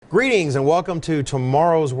Greetings and welcome to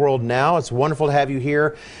Tomorrow's World Now. It's wonderful to have you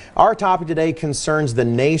here. Our topic today concerns the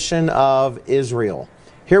nation of Israel.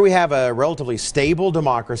 Here we have a relatively stable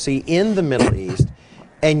democracy in the Middle East,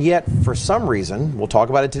 and yet for some reason, we'll talk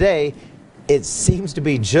about it today, it seems to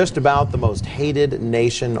be just about the most hated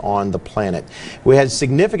nation on the planet. We had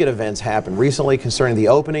significant events happen recently concerning the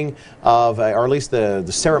opening of, or at least the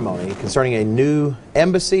ceremony, concerning a new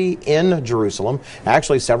embassy in Jerusalem.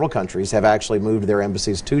 Actually, several countries have actually moved their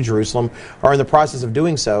embassies to Jerusalem, or are in the process of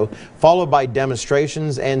doing so, followed by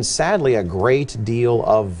demonstrations and sadly a great deal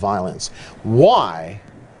of violence. Why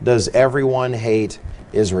does everyone hate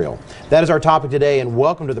Israel? That is our topic today, and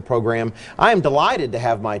welcome to the program. I am delighted to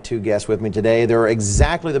have my two guests with me today. They're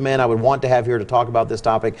exactly the men I would want to have here to talk about this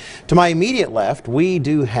topic. To my immediate left, we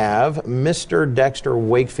do have Mr. Dexter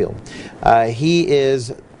Wakefield. He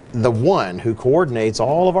is the one who coordinates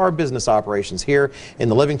all of our business operations here in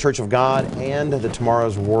the Living Church of God and the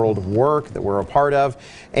Tomorrow's World work that we're a part of.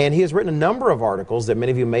 And he has written a number of articles that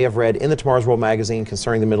many of you may have read in the Tomorrow's World magazine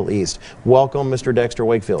concerning the Middle East. Welcome, Mr. Dexter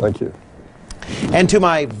Wakefield. Thank you. And to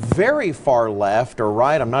my very far left, or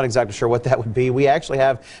right, I'm not exactly sure what that would be, we actually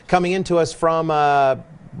have coming into us from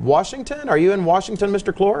Washington. Are you in Washington,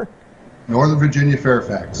 Mr. Clore? Northern Virginia,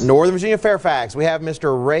 Fairfax. Northern Virginia, Fairfax. We have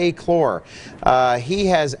Mr. Ray Clore. He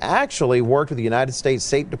has actually worked with the United States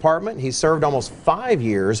State Department. He served almost 5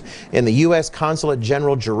 years in the U.S. Consulate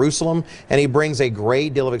General, Jerusalem, and he brings a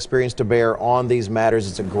great deal of experience to bear on these matters.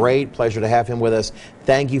 It's a great pleasure to have him with us.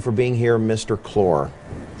 Thank you for being here, Mr. Clore.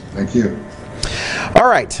 Thank you. All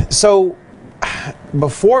right, so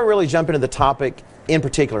before we really jump into the topic in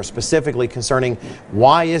particular, specifically concerning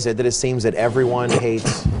why is it that it seems that everyone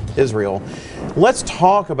hates Israel, let's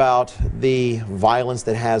talk about the violence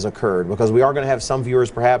that has occurred, because we are going to have some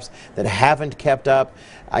viewers perhaps that haven't kept up.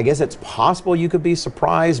 I guess it's possible you could be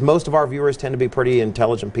surprised. Most of our viewers tend to be pretty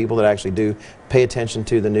intelligent people that actually do pay attention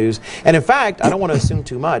to the news. And in fact, I don't want to assume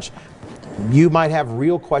too much. You might have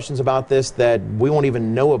real questions about this that we won't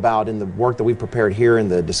even know about in the work that we've prepared here in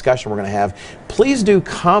the discussion we're going to have. Please do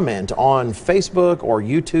comment on Facebook or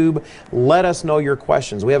YouTube. Let us know your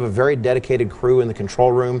questions. We have a very dedicated crew in the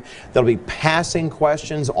control room that'll be passing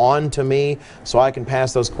questions on to me so I can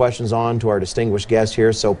pass those questions on to our distinguished guests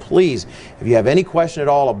here. So please, if you have any question at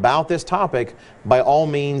all about this topic, by all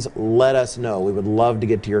means, let us know. We would love to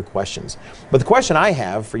get to your questions. But the question I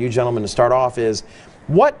have for you gentlemen to start off is,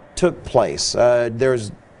 what took place?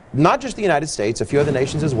 There's not just the United States, a few other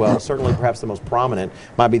nations as well. Certainly, perhaps the most prominent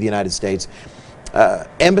might be the United States.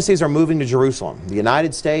 Embassies are moving to Jerusalem. The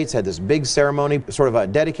United States had this big ceremony, sort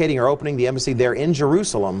of dedicating or opening the embassy there in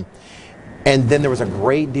Jerusalem, and then there was a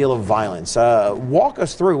great deal of violence. Walk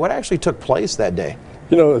us through what actually took place that day.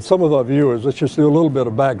 You know, some of our viewers, let's just do a little bit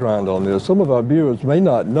of background on this. Some of our viewers may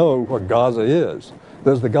not know what Gaza is.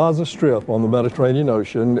 There's the Gaza Strip on the Mediterranean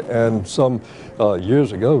Ocean, and some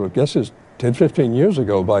years ago, I guess it's 10, 15 years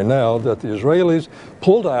ago by now, that the Israelis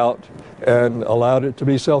pulled out and allowed it to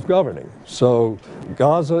be self-governing. So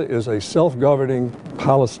Gaza is a self-governing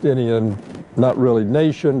Palestinian, not really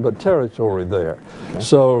nation, but territory there. Okay.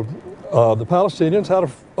 So the Palestinians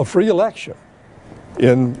had a free election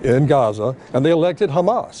in Gaza, and they elected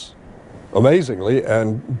Hamas, amazingly,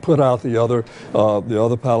 and put out the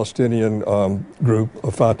other Palestinian group,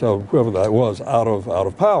 Fatah, whoever that was, out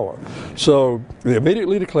of power. So they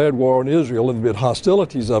immediately declared war on Israel, and there have been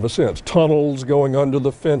hostilities ever since. Tunnels going under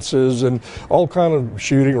the fences and all kind of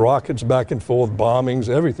shooting rockets back and forth, bombings,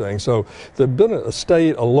 everything. So there's been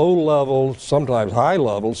a low-level, sometimes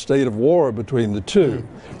high-level state of war between the two.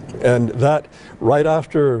 And that, right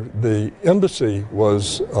after the embassy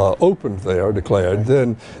was opened there, declared,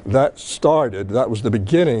 then that was the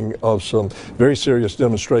beginning of some very serious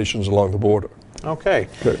demonstrations along the border. Okay.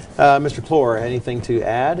 Mr. Clore, anything to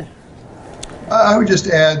add? I would just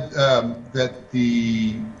add that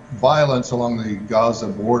the violence along the Gaza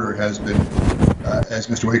border has been, as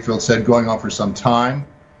Mr. Wakefield said, going on for some time.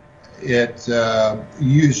 It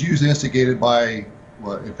is usually instigated by,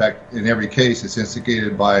 well, in fact, in every case, it's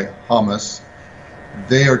instigated by Hamas.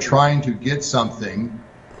 They are trying to get something,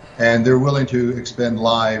 and they're willing to expend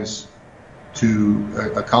lives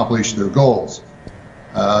to accomplish their goals.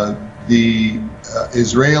 The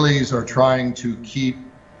Israelis are trying to keep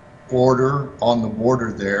order on the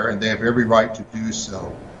border there, and they have every right to do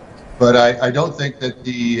so. But I don't think that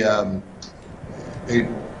the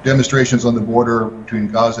demonstrations on the border between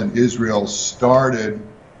Gaza and Israel started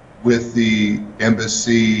with the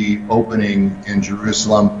embassy opening in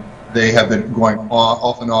Jerusalem. They have been going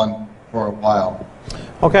off and on for a while.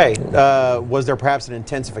 Okay, was there perhaps an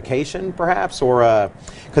intensification, perhaps, or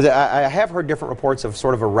because I have heard different reports of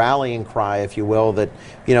sort of a rallying cry, if you will, that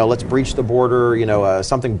let's breach the border,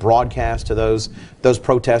 something broadcast to those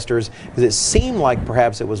protesters, because it seemed like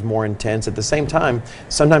perhaps it was more intense. At the same time,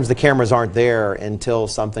 sometimes the cameras aren't there until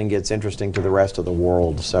something gets interesting to the rest of the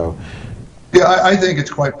world. So. Yeah, I think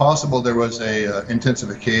it's quite possible there was a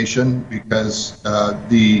intensification because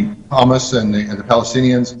the Hamas and the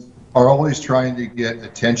Palestinians are always trying to get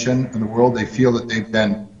attention in the world. They feel that they've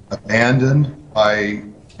been abandoned by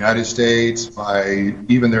the United States, by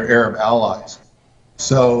even their Arab allies.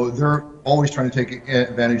 So they're always trying to take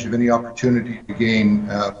advantage of any opportunity to gain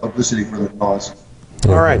publicity for their cause.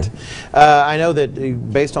 All right. I know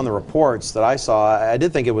that based on the reports that I saw, I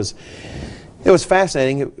did think it was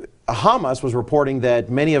fascinating. Hamas was reporting that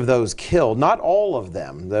many of those killed, not all of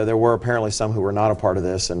them, there were apparently some who were not a part of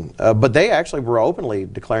this, but they actually were openly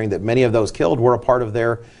declaring that many of those killed were a part of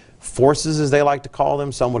their forces, as they like to call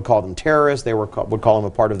them. Some would call them terrorists. They would call them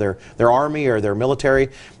a part of their army or their military.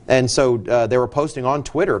 And so they were posting on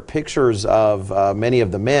Twitter pictures of many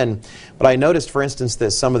of the men. But I noticed, for instance,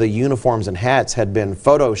 that some of the uniforms and hats had been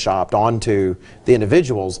photoshopped onto the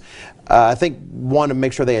individuals. I think one to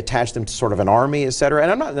make sure they attach them to sort of an army, et cetera.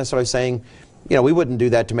 And I'm not necessarily saying, we wouldn't do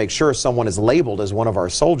that to make sure someone is labeled as one of our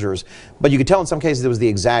soldiers. But you could tell in some cases it was the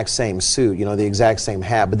exact same suit, the exact same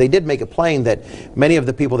hat. But they did make it plain that many of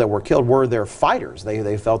the people that were killed were their fighters.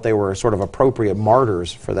 They felt they were sort of appropriate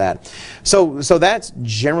martyrs for that. So that's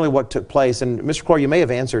generally what took place. And Mr. Clore, you may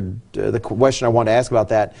have answered the question I wanted to ask about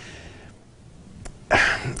that.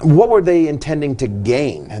 What were they intending to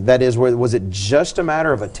gain? That is, was it just a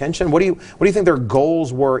matter of attention? What do you think their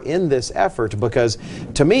goals were in this effort? Because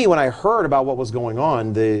to me, when I heard about what was going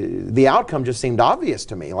on, the outcome just seemed obvious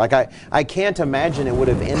to me. Like I can't imagine it would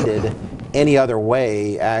have ended any other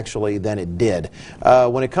way, actually, than it did.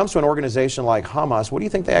 When it comes to an organization like Hamas, what do you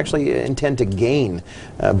think they actually intend to gain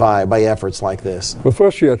by efforts like this? Well,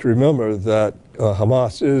 first you have to remember that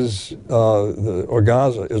Hamas is, or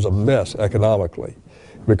Gaza is a mess economically,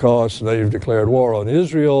 because they've declared war on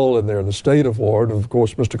Israel and they're in a state of war. And of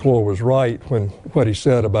course, Mr. Clore was right when what he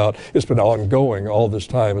said about it's been ongoing all this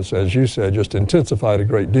time. It's, as you said, just intensified a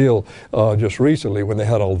great deal just recently when they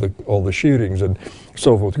had all the shootings and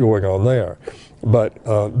so forth going on there. But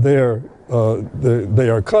they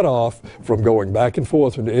are cut off from going back and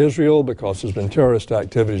forth into Israel because there's been terrorist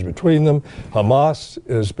activities between them. Hamas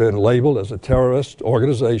has been labeled as a terrorist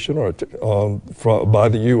organization by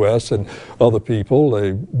the U.S. and other people.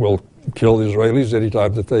 They will kill the Israelis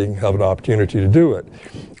anytime that they have an opportunity to do it.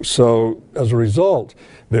 So as a result,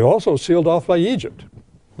 they're also sealed off by Egypt.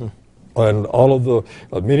 And all of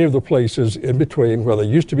many of the places in between where they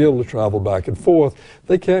used to be able to travel back and forth,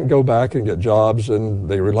 they can't go back and get jobs, and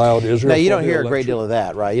they rely on Israel. Now, you don't hear a great deal of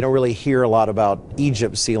that, right? You don't really hear a lot about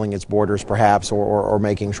Egypt sealing its borders, perhaps, or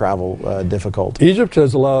making travel difficult. Egypt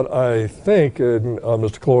has allowed, I think, and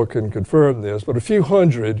Mr. Clore can confirm this, but a few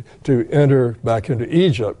hundred to enter back into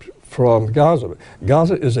Egypt from Gaza.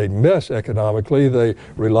 Gaza is a mess economically. They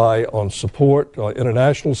rely on support,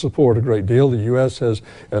 international support a great deal. The U.S. has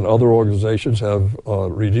and other organizations have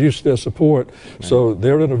reduced their support. Right. So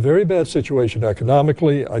they're in a very bad situation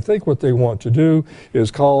economically. I think what they want to do is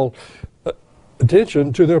call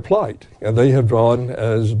attention to their plight. And they have drawn,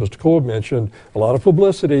 as Mr. Clore mentioned, a lot of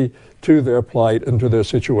publicity to their plight and to their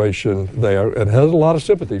situation there, and has a lot of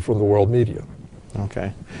sympathy from the world media.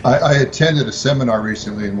 Okay. I attended a seminar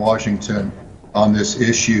recently in Washington on this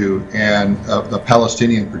issue, and a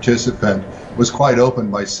Palestinian participant was quite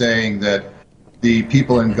open by saying that the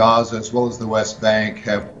people in Gaza as well as the West Bank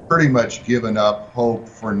have pretty much given up hope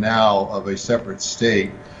for now of a separate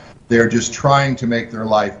state. They're just trying to make their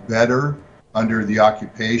life better under the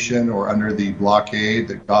occupation or under the blockade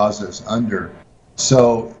that Gaza is under.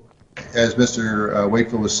 So, as Mr.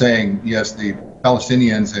 Wakefield was saying, yes, the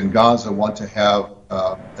Palestinians in Gaza want to have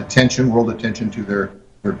attention, world attention to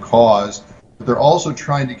their cause, but they're also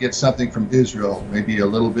trying to get something from Israel, maybe a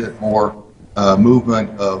little bit more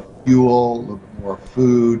movement of fuel, a little bit more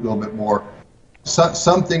food, a little bit more,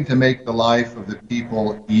 something to make the life of the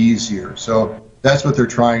people easier. So that's what they're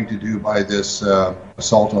trying to do by this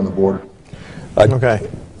assault on the border. Okay.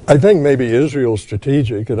 I think maybe Israel's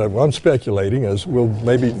strategic, and I'm speculating, as we'll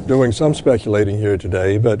maybe doing some speculating here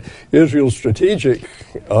today, but Israel's strategic,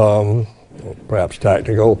 perhaps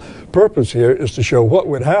tactical purpose here is to show what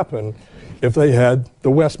would happen if they had the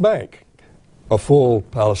West Bank. a full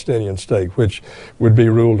Palestinian state, which would be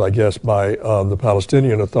ruled, I guess, by the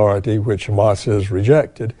Palestinian Authority, which Hamas has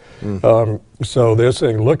rejected. So they're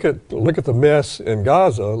saying, look at the mess in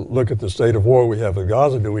Gaza, look at the state of war we have in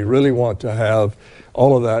Gaza. Do we really want to have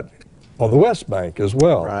all of that on the West Bank as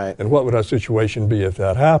well? Right. And what would our situation be if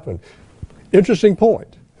that happened? Interesting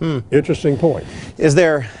point. Interesting point. Is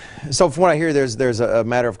there, so from what I hear, there's a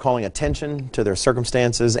matter of calling attention to their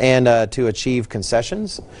circumstances and to achieve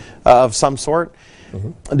concessions of some sort.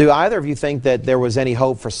 Do either of you think that there was any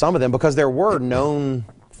hope for some of them? Because there were known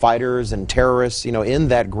fighters and terrorists, in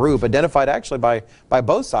that group, identified actually by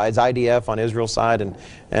both sides, IDF on Israel's side and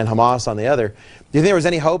Hamas on the other. Do you think there was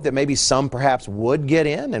any hope that maybe some perhaps would get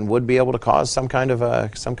in and would be able to cause some kind of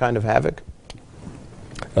havoc?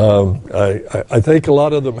 I think a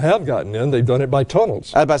lot of them have gotten in. They've done it by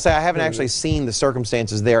tunnels. I was about to say, I haven't actually seen the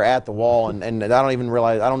circumstances there at the wall, and I don't even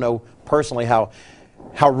realize, I don't know personally how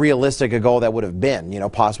realistic a goal that would have been,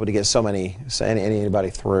 possibly to get anybody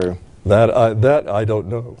through. That I don't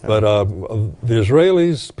know. But the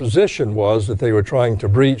Israelis' position was that they were trying to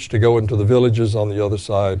breach to go into the villages on the other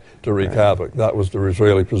side to wreak havoc. That was the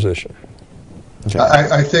Israeli position. Okay.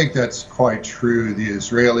 I think that's quite true. The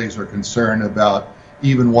Israelis are concerned about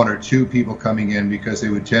even one or two people coming in because they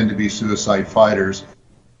would tend to be suicide fighters.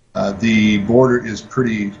 The border is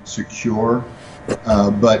pretty secure,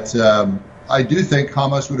 but I do think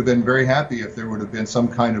Hamas would have been very happy if there would have been some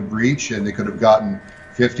kind of breach and they could have gotten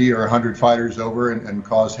 50 or 100 fighters over and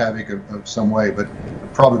caused havoc of some way, but the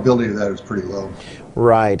probability of that is pretty low.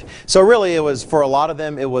 Right. So really it was, for a lot of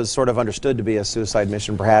them, it was sort of understood to be a suicide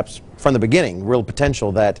mission perhaps from the beginning, real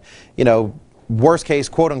potential that, worst case,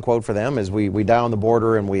 quote unquote, for them is we die on the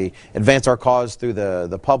border and we advance our cause through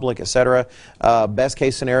the public, etc. Best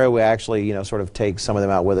case scenario, we actually, sort of take some of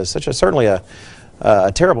them out with us. Certainly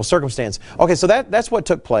a terrible circumstance. Okay, so that's what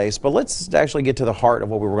took place, but let's actually get to the heart of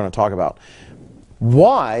what we were going to talk about.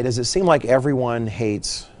 Why does it seem like everyone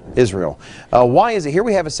hates Israel? Why is it? Here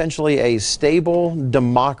we have essentially a stable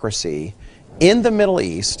democracy in the Middle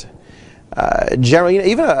East,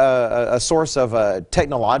 generally even a source of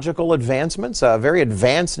technological advancements, a very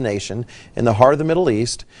advanced nation in the heart of the Middle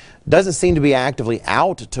East, doesn't seem to be actively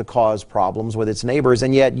out to cause problems with its neighbors,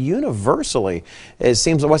 and yet universally, it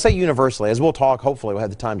seems, well, I say universally, as we'll talk, hopefully we'll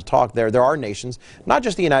have the time to talk, there are nations, not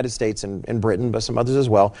just the United States and Britain, but some others as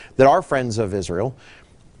well, that are friends of Israel.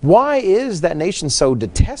 Why is that nation so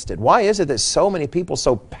detested? Why is it that so many people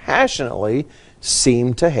so passionately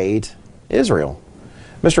seem to hate Israel?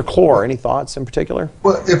 Mr. Clore, any thoughts in particular?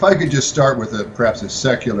 Well, if I could just start with perhaps a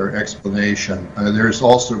secular explanation. There's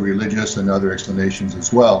also religious and other explanations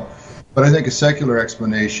as well. But I think a secular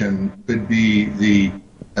explanation could be the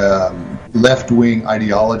left-wing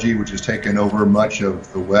ideology, which has taken over much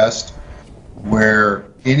of the West, where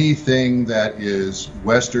anything that is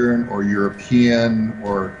Western or European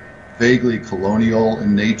or vaguely colonial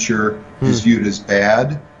in nature is viewed as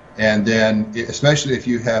bad. And then, especially if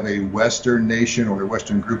you have a Western nation or a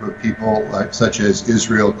Western group of people, such as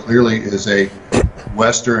Israel clearly is a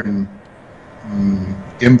Western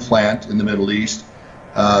implant in the Middle East,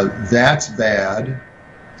 that's bad.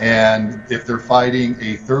 And if they're fighting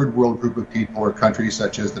a third world group of people or countries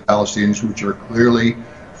such as the Palestinians, which are clearly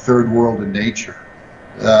third world in nature,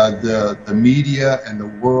 the media and the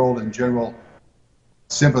world in general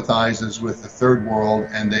sympathizes with the third world,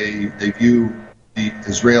 and they view the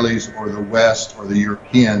Israelis or the West or the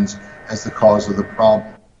Europeans as the cause of the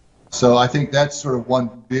problem. So I think that's sort of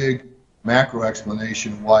one big macro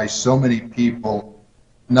explanation why so many people,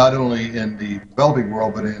 not only in the developing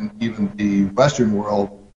world, but in even the Western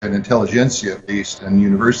world, and intelligentsia at least, and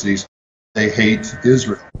universities, they hate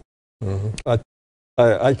Israel.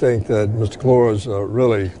 I think that Mr. Clore is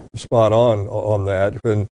really spot on that.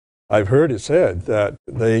 And I've heard it said that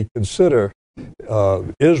they consider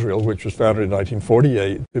Israel, which was founded in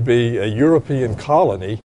 1948, to be a European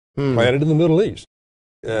colony planted in the Middle East.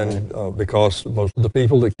 And because most of the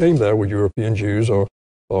people that came there were European Jews or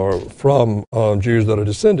from Jews that are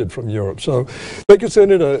descended from Europe. So they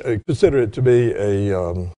consider it to be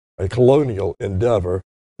a colonial endeavor,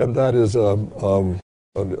 and that is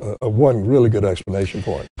one really good explanation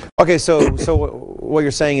for it. Okay, so what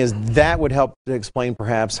you're saying is that would help to explain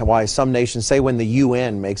perhaps why some nations, say when the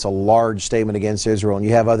UN makes a large statement against Israel, and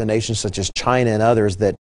you have other nations such as China and others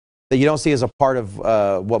that you don't see as a part of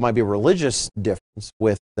what might be a religious difference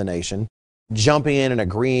with the nation, jumping in and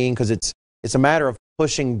agreeing, because it's a matter of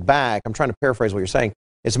pushing back. I'm trying to paraphrase what you're saying.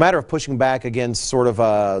 It's a matter of pushing back against sort of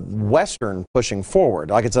a Western pushing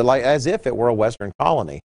forward, like as if it were a Western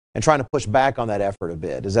colony. and trying to push back on that effort a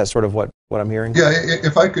bit. Is that sort of what I'm hearing? Yeah,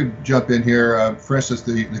 if I could jump in here, for instance,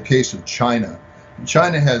 the case of China.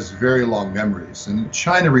 China has very long memories, and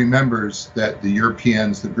China remembers that the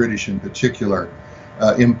Europeans, the British in particular,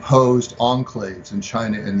 imposed enclaves in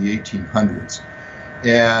China in the 1800s.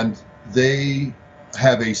 And they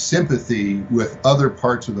have a sympathy with other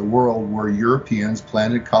parts of the world where Europeans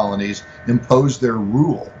planted colonies, imposed their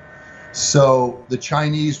rule. So the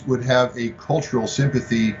Chinese would have a cultural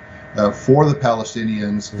sympathy for the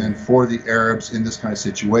Palestinians and for the Arabs in this kind of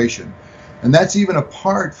situation. And that's even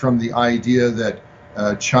apart from the idea that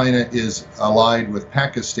China is allied with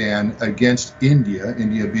Pakistan against India,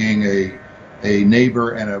 India being a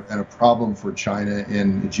neighbor and a problem for China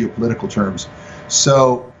in geopolitical terms.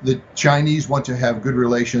 So the Chinese want to have good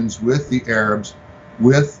relations with the Arabs,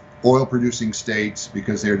 with oil-producing states,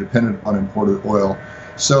 because they're dependent upon imported oil.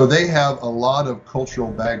 So they have a lot of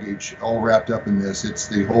cultural baggage all wrapped up in this. It's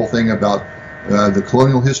the whole thing about the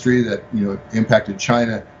colonial history that impacted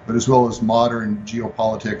China, but as well as modern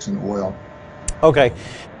geopolitics and oil. Okay,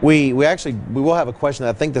 we will have a question.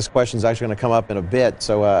 I think this question is actually going to come up in a bit.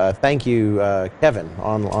 So thank you, Kevin,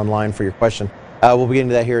 online for your question. We'll be getting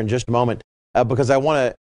to that here in just a moment, because I want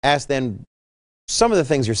to ask then some of the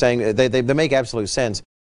things you're saying. They make absolute sense.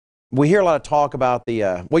 We hear a lot of talk about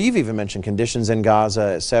the well, you've even mentioned conditions in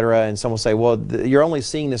Gaza, et cetera, and some will say, well, you're only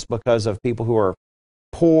seeing this because of people who are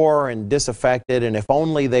poor and disaffected, and if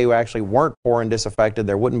only they actually weren't poor and disaffected,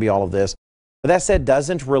 there wouldn't be all of this. But that said,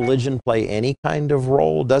 doesn't religion play any kind of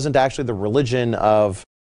role? Doesn't actually the religion of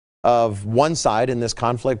one side in this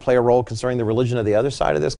conflict play a role concerning the religion of the other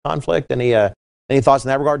side of this conflict? Any thoughts in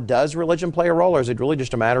that regard? Does religion play a role, or is it really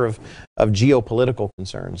just a matter of geopolitical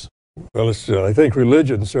concerns? Well, I think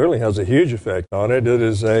religion certainly has a huge effect on it. It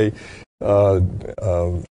is a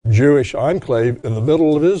Jewish enclave in the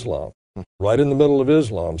middle of Islam, right in the middle of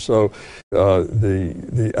Islam. So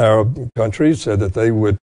the Arab countries said that they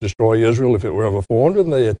would destroy Israel if it were ever formed,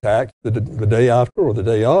 and they attacked the day after or the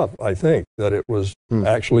day of, I think, that it was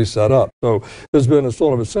actually set up. So there's been a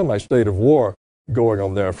sort of a semi-state of war going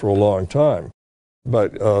on there for a long time.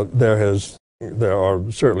 But there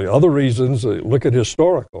are certainly other reasons. Look at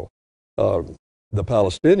historical. The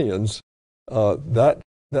Palestinians, that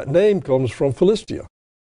name comes from Philistia,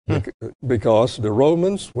 because the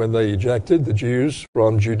Romans, when they ejected the Jews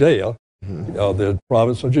from Judea, the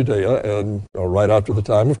province of Judea, and right after the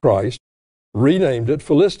time of Christ, renamed it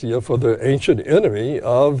Philistia for the ancient enemy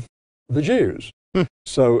of the Jews.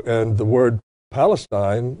 So, and the word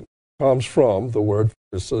Palestine comes from the word,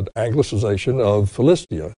 it's an anglicization of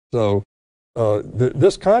Philistia. So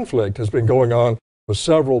this conflict has been going on for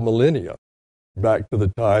several millennia, back to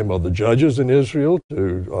the time of the judges in Israel,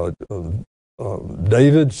 to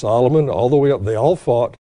David, Solomon, all the way up. They all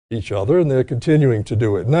fought each other, and they're continuing to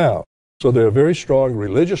do it now. So there are very strong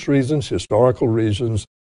religious reasons, historical reasons,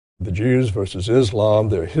 the Jews versus Islam,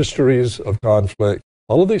 their histories of conflict.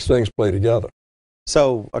 All of these things play together.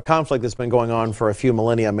 So a conflict that's been going on for a few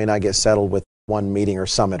millennia may not get settled with one meeting or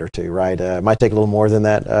summit or two, right? It might take a little more than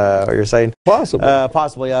that, what you're saying? Possibly.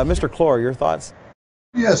 Possibly. Mr. Clore, your thoughts?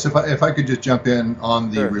 Yes, if I could just jump in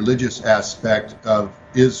on the religious aspect of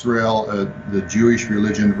Israel, the Jewish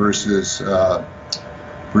religion versus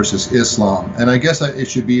Islam. And I guess it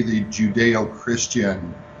should be the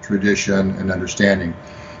Judeo-Christian tradition and understanding.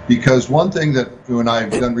 Because one thing that, when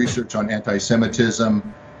I've done research on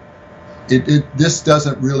anti-Semitism, this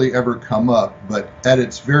doesn't really ever come up, but at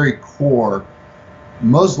its very core,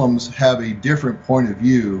 Muslims have a different point of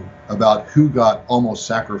view about who got almost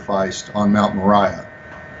sacrificed on Mount Moriah.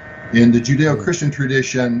 In the Judeo-Christian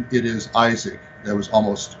tradition, it is Isaac that was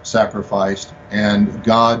almost sacrificed, and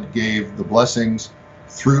God gave the blessings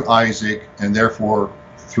through Isaac, and therefore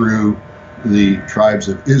through the tribes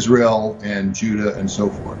of Israel and Judah and so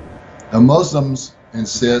forth. The Muslims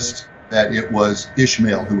insist that it was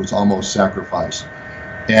Ishmael who was almost sacrificed.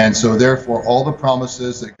 And so therefore all the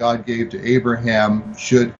promises that God gave to Abraham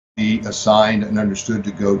should be assigned and understood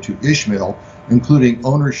to go to Ishmael, including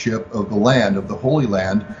ownership of the land, of the Holy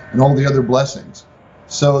Land, and all the other blessings.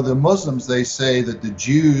 So the Muslims, they say that the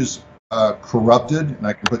Jews corrupted, and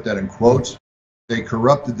I can put that in quotes, they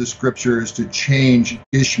corrupted the scriptures to change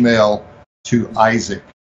Ishmael to Isaac.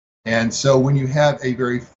 And so when you have a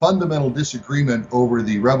very fundamental disagreement over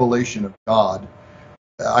the revelation of God,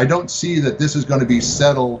 I don't see that this is going to be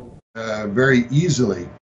settled very easily.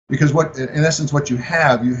 Because in essence, what you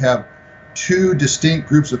have two distinct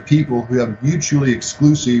groups of people who have mutually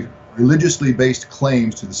exclusive, religiously based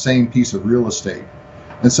claims to the same piece of real estate.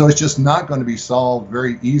 And so it's just not going to be solved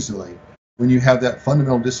very easily when you have that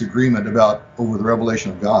fundamental disagreement over the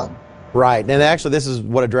revelation of God. Right. And actually, this is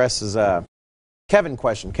what addresses Kevin's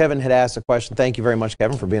question. Kevin had asked a question. Thank you very much,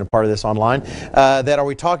 Kevin, for being a part of this online. That are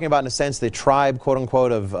we talking about, in a sense, the tribe, quote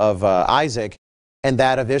unquote, of Isaac and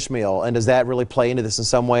that of Ishmael? And does that really play into this in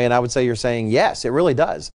some way? And I would say you're saying yes, it really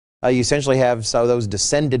does. You essentially have those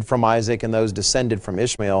descended from Isaac and those descended from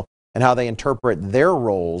Ishmael, and how they interpret their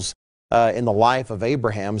roles in the life of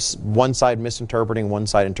Abraham. One side misinterpreting, one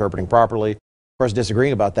side interpreting properly. Of course,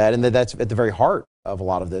 disagreeing about that, and that's at the very heart of a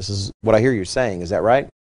lot of this. Is what I hear you saying. Is that right?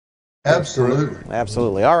 Absolutely.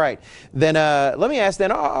 Absolutely. All right. Then let me ask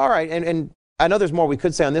then, all right, and I know there's more we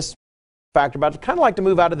could say on this factor, but I'd kind of like to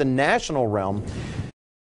move out of the national realm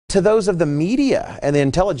to those of the media and the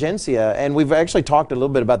intelligentsia. And we've actually talked a little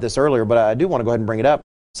bit about this earlier, but I do want to go ahead and bring it up.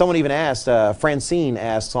 Someone even asked, Francine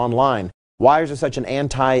asks online, why is there such an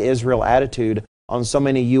anti-Israel attitude on so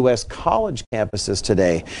many U.S. college campuses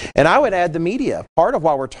today? And I would add the media. Part of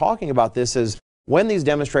why we're talking about this is when these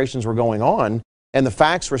demonstrations were going on, and the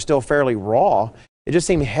facts were still fairly raw, it just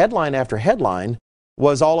seemed headline after headline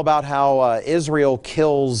was all about how Israel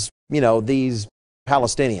kills, these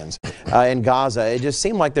Palestinians in Gaza. It just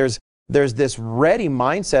seemed like there's this ready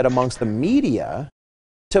mindset amongst the media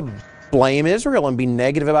to blame Israel and be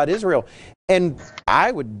negative about Israel. And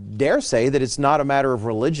I would dare say that it's not a matter of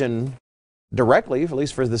religion directly, at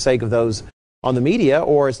least for the sake of those on the media,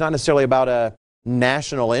 or it's not necessarily about a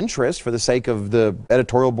national interest for the sake of the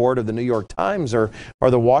editorial board of the New York Times or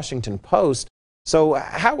the Washington Post. So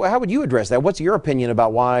how would you address that? What's your opinion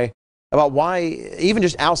about why, even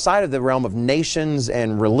just outside of the realm of nations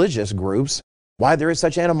and religious groups, why there is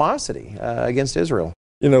such animosity against Israel?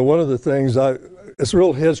 One of the things, it's a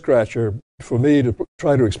real head scratcher for me to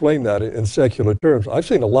try to explain that in secular terms. I've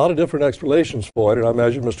seen a lot of different explanations for it, and I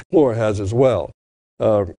imagine Mr. Clore has as well.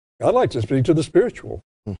 I'd like to speak to the spiritual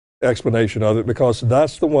explanation of it, because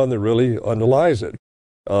that's the one that really underlies it.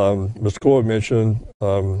 Mr. Clore mentioned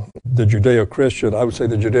the Judeo-Christian. I would say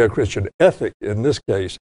the Judeo-Christian ethic in this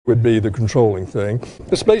case would be the controlling thing.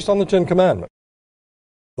 It's based on the Ten Commandments,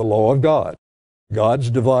 the law of God,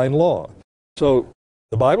 God's divine law. So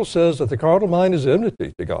the Bible says that the carnal mind is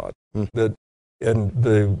enmity to God. That, and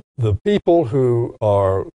the people who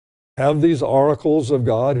have these oracles of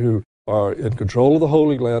God, who are in control of the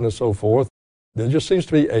Holy Land and so forth, there just seems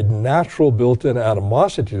to be a natural built-in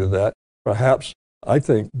animosity to that, perhaps, I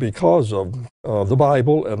think, because of the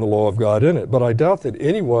Bible and the law of God in it. But I doubt that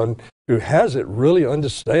anyone who has it really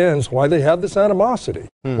understands why they have this animosity,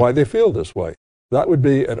 why they feel this way. That would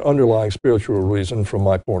be an underlying spiritual reason from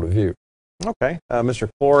my point of view. Okay. Mr.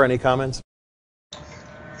 Clore, any comments?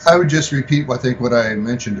 I would just repeat, I think, what I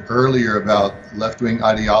mentioned earlier about left-wing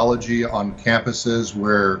ideology on campuses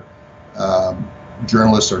where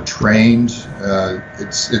journalists are trained.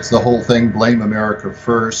 It's the whole thing, blame America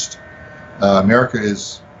first. America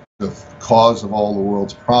is the cause of all the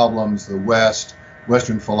world's problems, the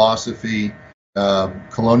Western philosophy,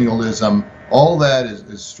 colonialism, all that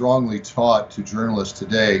is strongly taught to journalists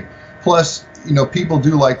today. Plus, people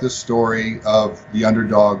do like the story of the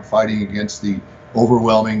underdog fighting against the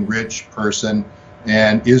overwhelming rich person.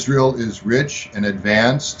 And Israel is rich and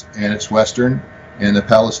advanced, and it's Western. And the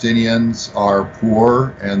Palestinians are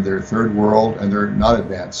poor, and they're third world, and they're not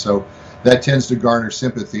advanced. So that tends to garner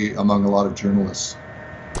sympathy among a lot of journalists.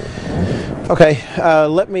 Okay,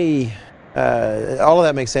 all of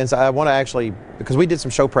that makes sense. I want to actually, because we did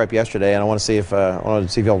some show prep yesterday, and I want to see if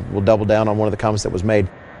y'all will double down on one of the comments that was made.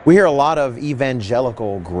 We hear a lot of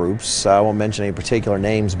evangelical groups, I won't mention any particular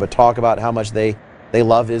names, but talk about how much they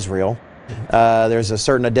love Israel. There's a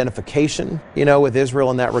certain identification, with Israel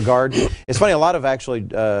in that regard. It's funny, a lot of actually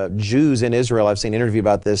Jews in Israel, I've seen an interview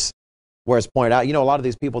about this, where it's pointed out, a lot of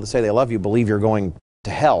these people that say they love you believe you're going to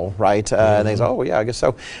hell, right? And they say, oh, yeah, I guess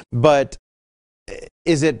so. But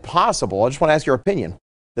is it possible, I just want to ask your opinion,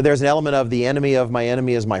 that there's an element of the enemy of my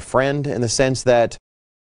enemy is my friend, in the sense that,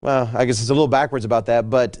 well, I guess it's a little backwards about that,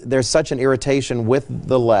 but there's such an irritation with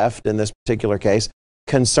the left in this particular case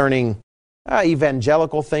concerning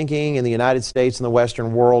evangelical thinking in the United States and the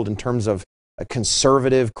Western world in terms of a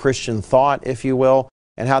conservative Christian thought, if you will,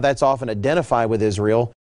 and how that's often identified with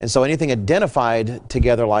Israel. And so anything identified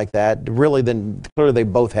together like that, really, then clearly they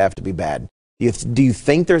both have to be bad. Do you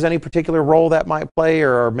think there's any particular role that might play,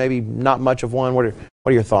 or maybe not much of one? What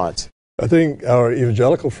are your thoughts? I think our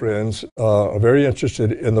evangelical friends are very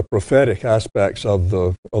interested in the prophetic aspects of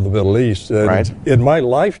the Middle East. And right. In my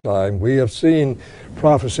lifetime, we have seen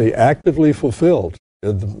prophecy actively fulfilled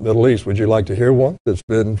in the Middle East. Would you like to hear one that's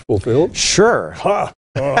been fulfilled? Sure. Ha!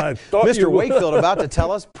 Oh, I thought Mr. you would. Wakefield about to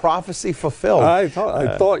tell us prophecy fulfilled. I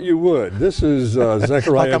thought you would. This is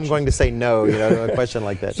Zechariah. Like I'm going to say no, a question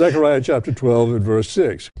like that. Zechariah chapter 12 and verse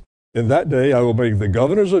 6. In that day I will make the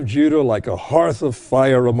governors of Judah like a hearth of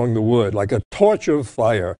fire among the wood, like a torch of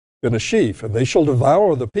fire in a sheaf, and they shall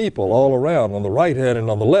devour the people all around on the right hand and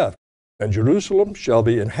on the left. And Jerusalem shall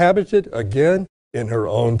be inhabited again in her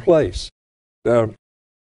own place. Now,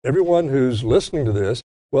 everyone who's listening to this,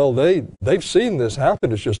 well, they've seen this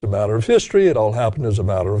happen. It's just a matter of history. It all happened as a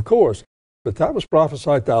matter of course. But that was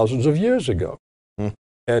prophesied thousands of years ago.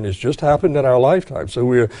 And it's just happened in our lifetime. So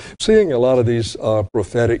we're seeing a lot of these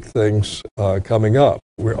prophetic things coming up.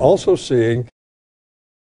 We're also seeing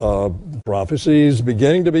prophecies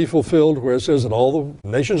beginning to be fulfilled where it says that all the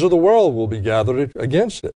nations of the world will be gathered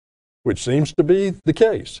against it, which seems to be the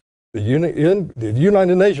case. The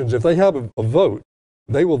United Nations, if they have a vote,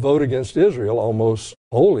 they will vote against Israel almost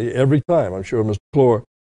wholly every time. I'm sure Mr. McClure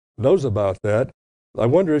knows about that. I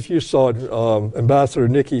wonder if you saw Ambassador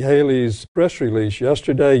Nikki Haley's press release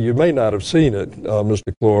yesterday. You may not have seen it, Mr.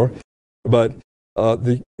 McClure, but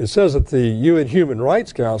it says that the UN Human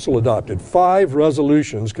Rights Council adopted 5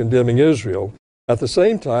 resolutions condemning Israel. At the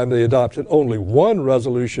same time, they adopted only 1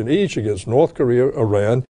 resolution each against North Korea,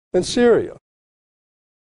 Iran, and Syria.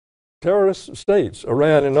 Terrorist states,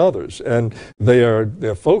 Iran and others, and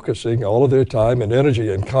they're focusing all of their time and energy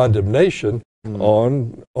and condemnation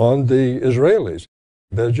on the Israelis.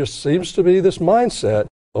 There just seems to be this mindset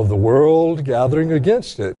of the world gathering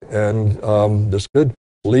against it, and this could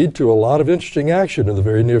lead to a lot of interesting action in the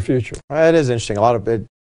very near future. It is interesting. A lot of it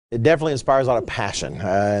definitely inspires a lot of passion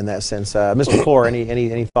in that sense. Mr. McClure,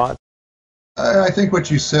 any thoughts? I think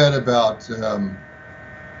what you said about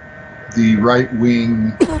the right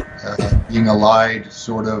wing being allied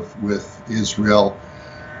sort of with Israel,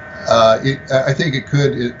 I think it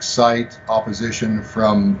could excite opposition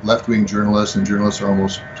from left-wing journalists, and journalists are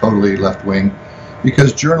almost totally left-wing,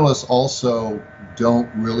 because journalists also don't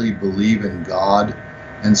really believe in God,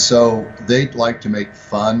 and so they'd like to make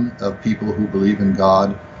fun of people who believe in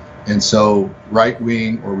God. And so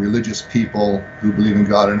right-wing or religious people who believe in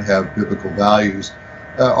God and have biblical values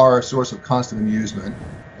are a source of constant amusement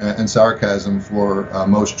and sarcasm for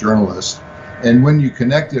most journalists. And when you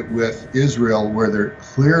connect it with Israel, where there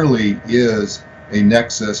clearly is a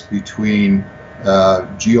nexus between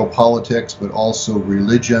geopolitics, but also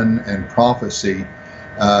religion and prophecy,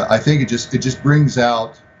 I think it just brings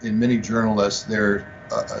out in many journalists their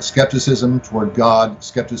skepticism toward God,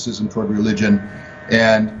 skepticism toward religion,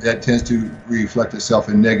 and that tends to reflect itself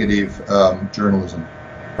in negative journalism.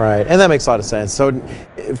 Right, and that makes a lot of sense. So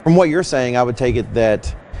from what you're saying, I would take it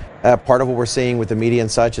that part of what we're seeing with the media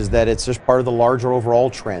and such is that it's just part of the larger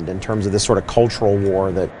overall trend in terms of this sort of cultural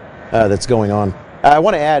war that's going on. I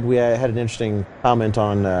want to add, we had an interesting comment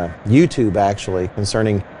on YouTube, actually,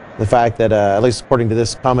 concerning the fact that, at least according to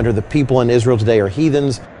this commenter, the people in Israel today are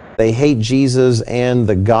heathens. They hate Jesus and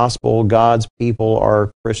the gospel. God's people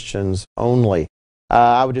are Christians only.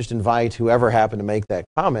 I would just invite whoever happened to make that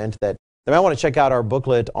comment that they might want to check out our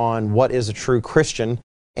booklet on what is a true Christian,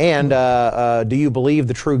 and do you believe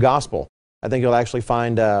the true gospel? I think you'll actually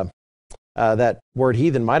find that word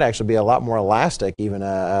heathen might actually be a lot more elastic even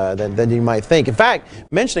than you might think. In fact,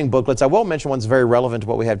 mentioning booklets, I will mention one's very relevant to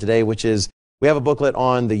what we have today, which is we have a booklet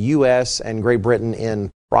on the U.S. and Great Britain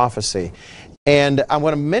in prophecy. And I'm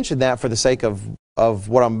going to mention that for the sake of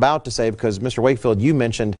what I'm about to say, because Mr. Wakefield, you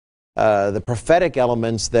mentioned the prophetic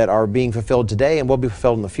elements that are being fulfilled today and will be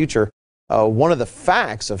fulfilled in the future. One of the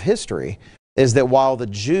facts of history is that while the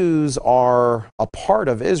Jews are a part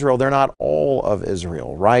of Israel, they're not all of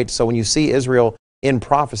Israel, right? So when you see Israel in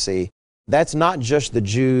prophecy, that's not just the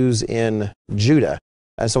Jews in Judah.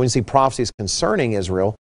 So when you see prophecies concerning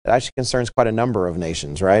Israel, it actually concerns quite a number of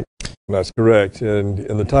nations, right? That's correct. And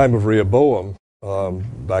in the time of Rehoboam,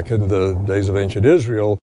 back in the days of ancient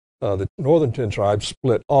Israel, the northern 10 tribes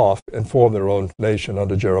split off and formed their own nation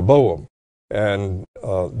under Jeroboam. And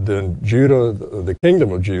then Judah, the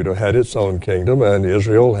kingdom of Judah, had its own kingdom, and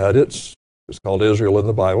Israel had it's called Israel in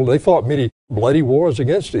the Bible. They fought many bloody wars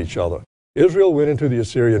against each other. Israel went into the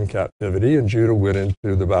Assyrian captivity, and Judah went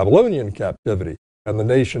into the Babylonian captivity. And the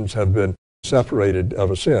nations have been separated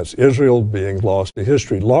ever since. Israel being lost to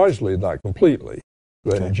history, largely, not completely.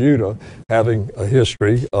 But Okay. Judah, having a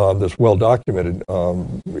history that's well documented,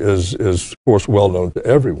 is of course well known to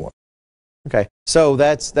everyone. Okay, so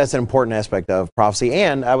that's an important aspect of prophecy,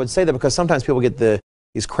 and I would say that because sometimes people get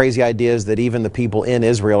these crazy ideas that even the people in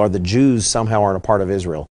Israel or the Jews somehow aren't a part of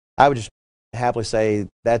Israel. I would just happily say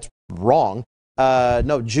that's wrong.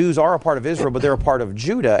 No, Jews are a part of Israel, but they're a part of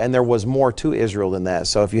Judah, and there was more to Israel than that.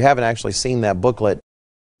 So if you haven't actually seen that booklet,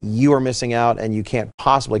 you are missing out, and you can't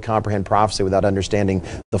possibly comprehend prophecy without understanding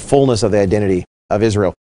the fullness of the identity of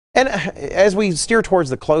Israel. And as we steer towards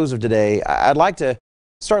the close of today, I'd like to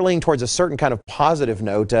start leaning towards a certain kind of positive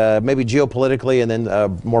note, maybe geopolitically and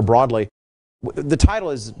then more broadly. The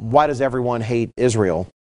title is, Why Does Everyone Hate Israel?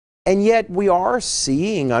 And yet we are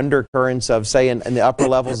seeing undercurrents of, say, in the upper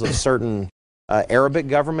levels of certain Arabic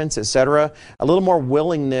governments, etc., a little more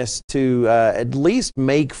willingness to at least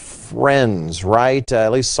make friends, right?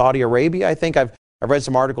 At least Saudi Arabia, I think I've read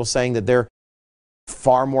some articles saying that they're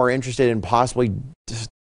far more interested in possibly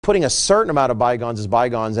putting a certain amount of bygones as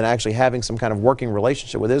bygones and actually having some kind of working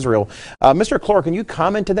relationship with Israel. Mr. Clore, can you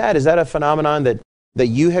comment to that? Is that a phenomenon that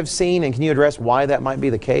you have seen, and can you address why that might be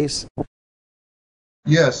the case?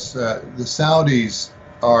 Yes, the Saudis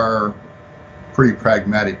are pretty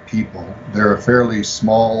pragmatic people. They're a fairly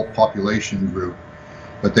small population group,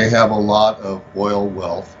 but they have a lot of oil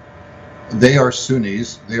wealth. They are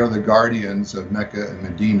Sunnis. They are the guardians of Mecca and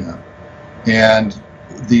Medina. And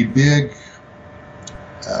the big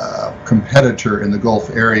competitor in the Gulf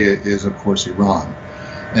area is, of course, Iran.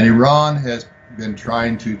 And Iran has been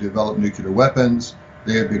trying to develop nuclear weapons.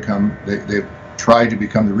 They've tried to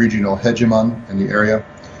become the regional hegemon in the area.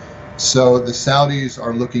 So the Saudis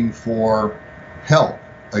are looking for help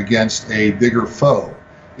against a bigger foe.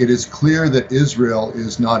 It is clear that Israel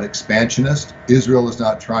is not expansionist. Israel is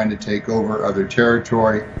not trying to take over other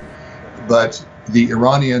territory, but the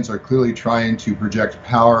Iranians are clearly trying to project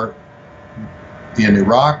power in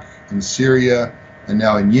Iraq, in Syria, and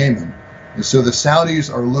now in Yemen. And so the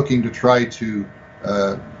Saudis are looking to try to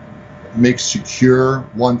make secure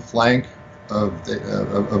one flank of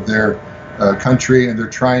their country, and they're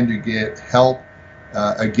trying to get help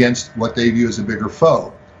against what they view as a bigger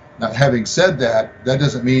foe. Now, having said that, that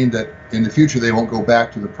doesn't mean that in the future they won't go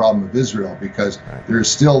back to the problem of Israel, because there's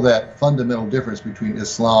still that fundamental difference between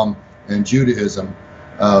Islam and Judaism.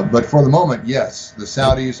 But for the moment, yes, the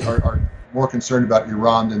Saudis are more concerned about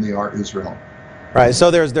Iran than they are Israel. Right.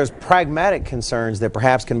 So there's pragmatic concerns that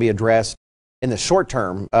perhaps can be addressed in the short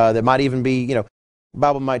term. That might even be, the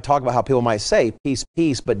Bible might talk about how people might say peace,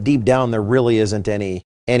 peace, but deep down there really isn't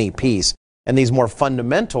any peace. And these more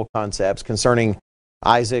fundamental concepts concerning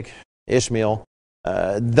Isaac, Ishmael,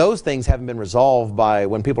 those things haven't been resolved by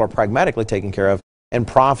when people are pragmatically taken care of, and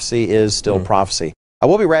prophecy is still prophecy. I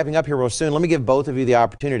will be wrapping up here real soon. Let me give both of you the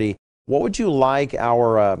opportunity. What would you like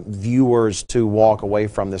our viewers to walk away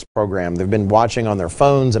from this program? They've been watching on their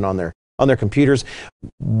phones and on their computers.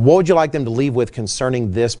 What would you like them to leave with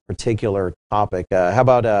concerning this particular topic? How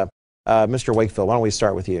about Mr. Wakefield? Why don't we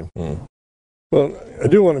start with you? Well, I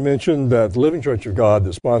do want to mention that the Living Church of God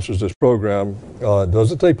that sponsors this program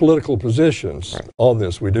doesn't take political positions on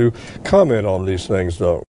this. We do comment on these things,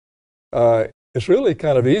 though. It's really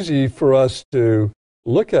kind of easy for us to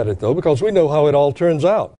look at it, though, because we know how it all turns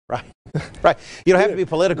out. Right. Right. You don't have to be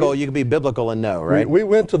political. You can be biblical and know, right? We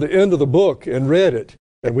went to the end of the book and read it,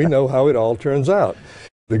 and we know how it all turns out.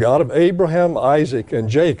 The God of Abraham, Isaac, and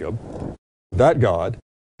Jacob, that God,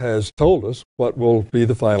 has told us what will be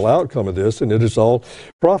the final outcome of this, and it is all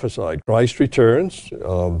prophesied. Christ returns,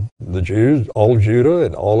 the Jews, all of Judah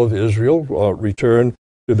and all of Israel return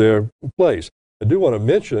to their place. I do want to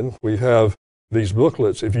mention we have these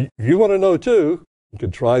booklets. If you want to know too, you can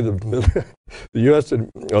try the U.S. and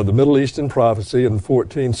the Middle Eastern prophecy and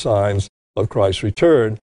 14 signs of Christ's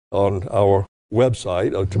return on our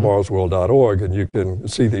website of tomorrowsworld.org, and you can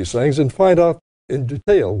see these things and find out in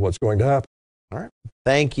detail what's going to happen. All right.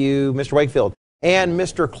 Thank you, Mr. Wakefield. And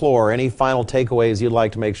Mr. Clore, any final takeaways you'd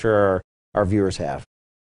like to make sure our viewers have?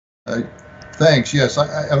 Thanks. Yes,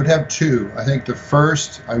 I would have two. I think the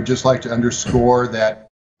first, I would just like to underscore that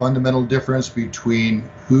fundamental difference between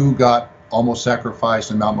who got almost sacrificed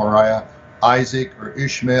in Mount Moriah, Isaac or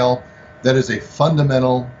Ishmael. That is a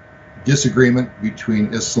fundamental disagreement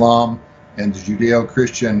between Islam and the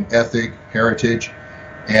Judeo-Christian ethic, heritage.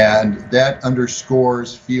 And that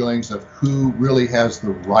underscores feelings of who really has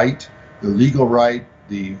the right, the legal right,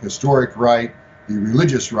 the historic right, the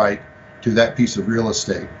religious right to that piece of real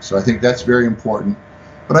estate. So I think that's very important.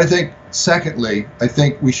 But I think, secondly, I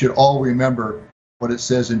think we should all remember what it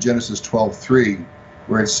says in Genesis 12:3,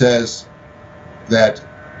 where it says that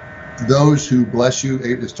those who bless you,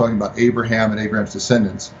 it's talking about Abraham and Abraham's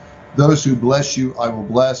descendants, those who bless you, I will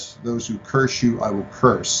bless, those who curse you, I will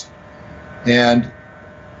curse. And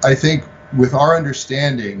I think with our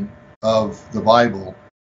understanding of the Bible,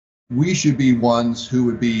 we should be ones who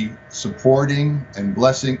would be supporting and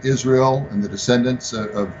blessing Israel and the descendants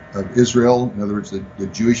of Israel, in other words, the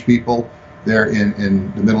Jewish people there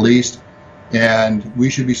in the Middle East. And we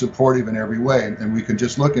should be supportive in every way. And we can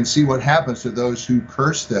just look and see what happens to those who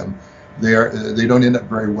curse them. They don't end up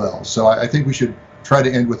very well. So I think we should try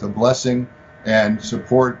to end with a blessing and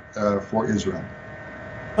support for Israel.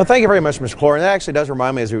 Well, thank you very much, Mr. Clore. And that actually does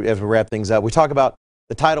remind me as we wrap things up. We talk about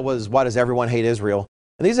the title was "Why Does Everyone Hate Israel?"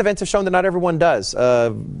 And these events have shown that not everyone does.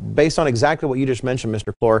 Based on exactly what you just mentioned,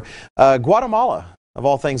 Mr. Clore, Guatemala, of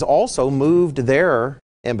all things, also moved their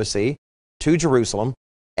embassy to Jerusalem,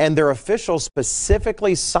 and their officials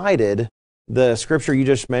specifically cited the scripture you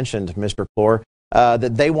just mentioned, Mr. Clore,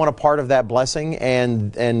 that they want a part of that blessing,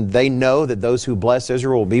 and they know that those who bless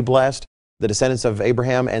Israel will be blessed, the descendants of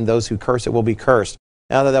Abraham, and those who curse it will be cursed.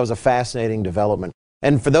 Now that was a fascinating development.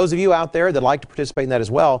 And for those of you out there that like to participate in that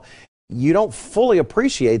as well, you don't fully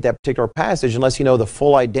appreciate that particular passage unless you know the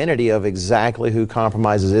full identity of exactly who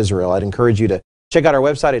compromises Israel. I'd encourage you to check out our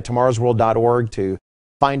website at tomorrowsworld.org to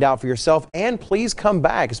find out for yourself. And please come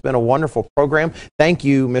back. It's been a wonderful program. Thank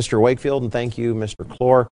you, Mr. Wakefield, and thank you, Mr.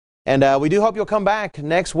 Clore. And we do hope you'll come back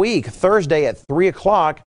next week, Thursday at 3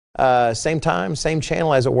 o'clock, same time, same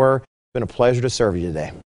channel as it were. It's been a pleasure to serve you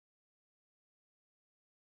today.